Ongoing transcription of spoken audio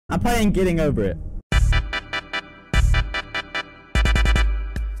I'm playing Getting Over It.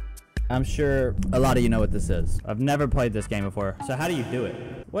 I'm sure a lot of you know what this is. I've never played this game before. So how do you do it?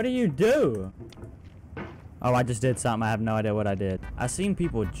 What do you do? Oh, I just did something. I have no idea what I did. I've seen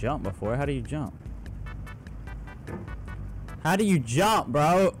people jump before. How do you jump? How do you jump,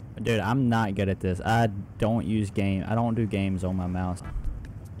 bro? Dude, I'm not good at this. I don't do games on my mouse.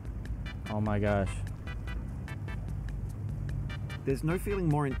 Oh my gosh. There's no feeling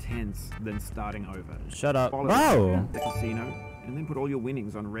more intense than starting over. Shut up. Follow Bro! the casino, and then put all your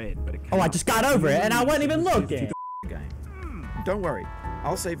winnings on red, but it Oh, I just got over it, and I wasn't even looking. Don't worry,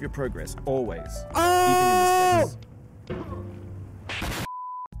 I'll save your progress, always. Oh! Even your mistakes.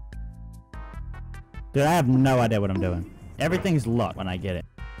 Dude, I have no idea what I'm doing. Everything's luck when I get it.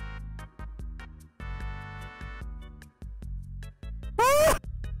 Ah!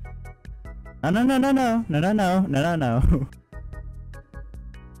 No.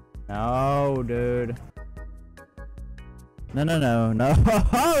 No, dude. No.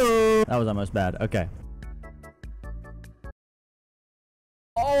 That was almost bad. Okay.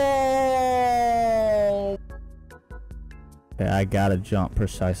 Oh! Okay, I gotta jump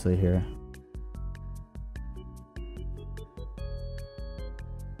precisely here.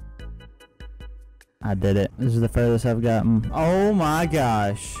 I did it. This is the furthest I've gotten. Oh my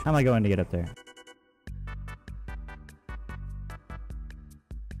gosh. How am I going to get up there?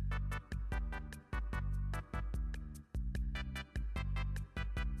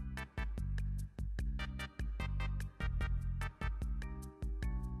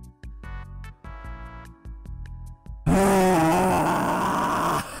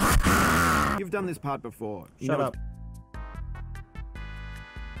 You've done this part before. Shut up.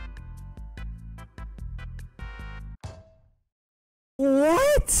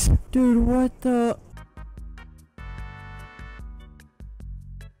 What? Dude, what the?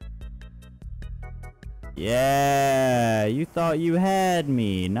 Yeah, you thought you had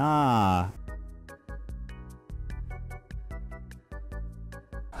me. Nah.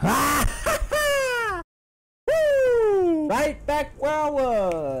 Woo! Right back where I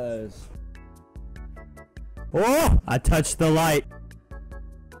was. Oh, I touched the light.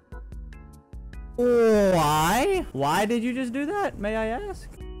 Why? Why did you just do that? May I ask?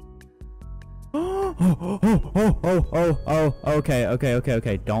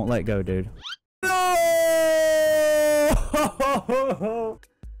 Okay. Don't let go, dude. No!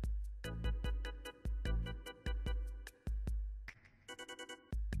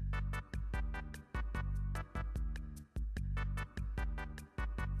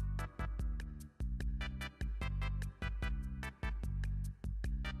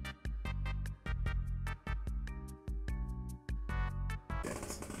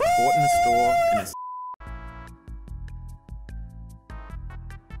 Bought in a store in a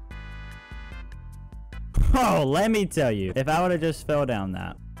Oh, let me tell you, if I would have just fell down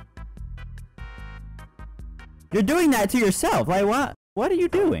that. You're doing that to yourself. Like, what? What are you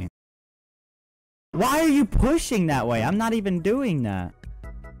doing? Why are you pushing that way? I'm not even doing that.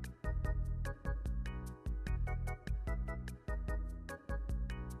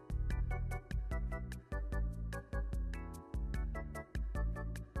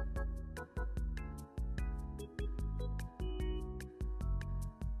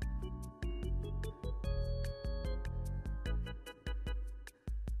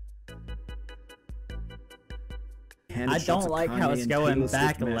 I don't like how it's going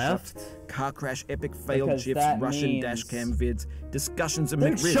back left. Car crash, epic failed Because GIFs, that Russian means- dashcam vids, discussions of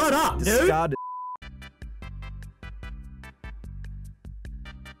Dude, McRib, shut up, dude! discarded.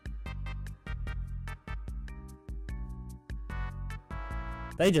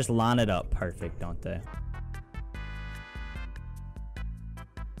 They just line it up perfect, don't they?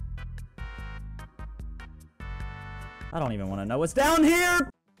 I don't even want to know what's down here!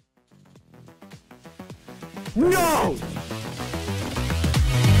 No!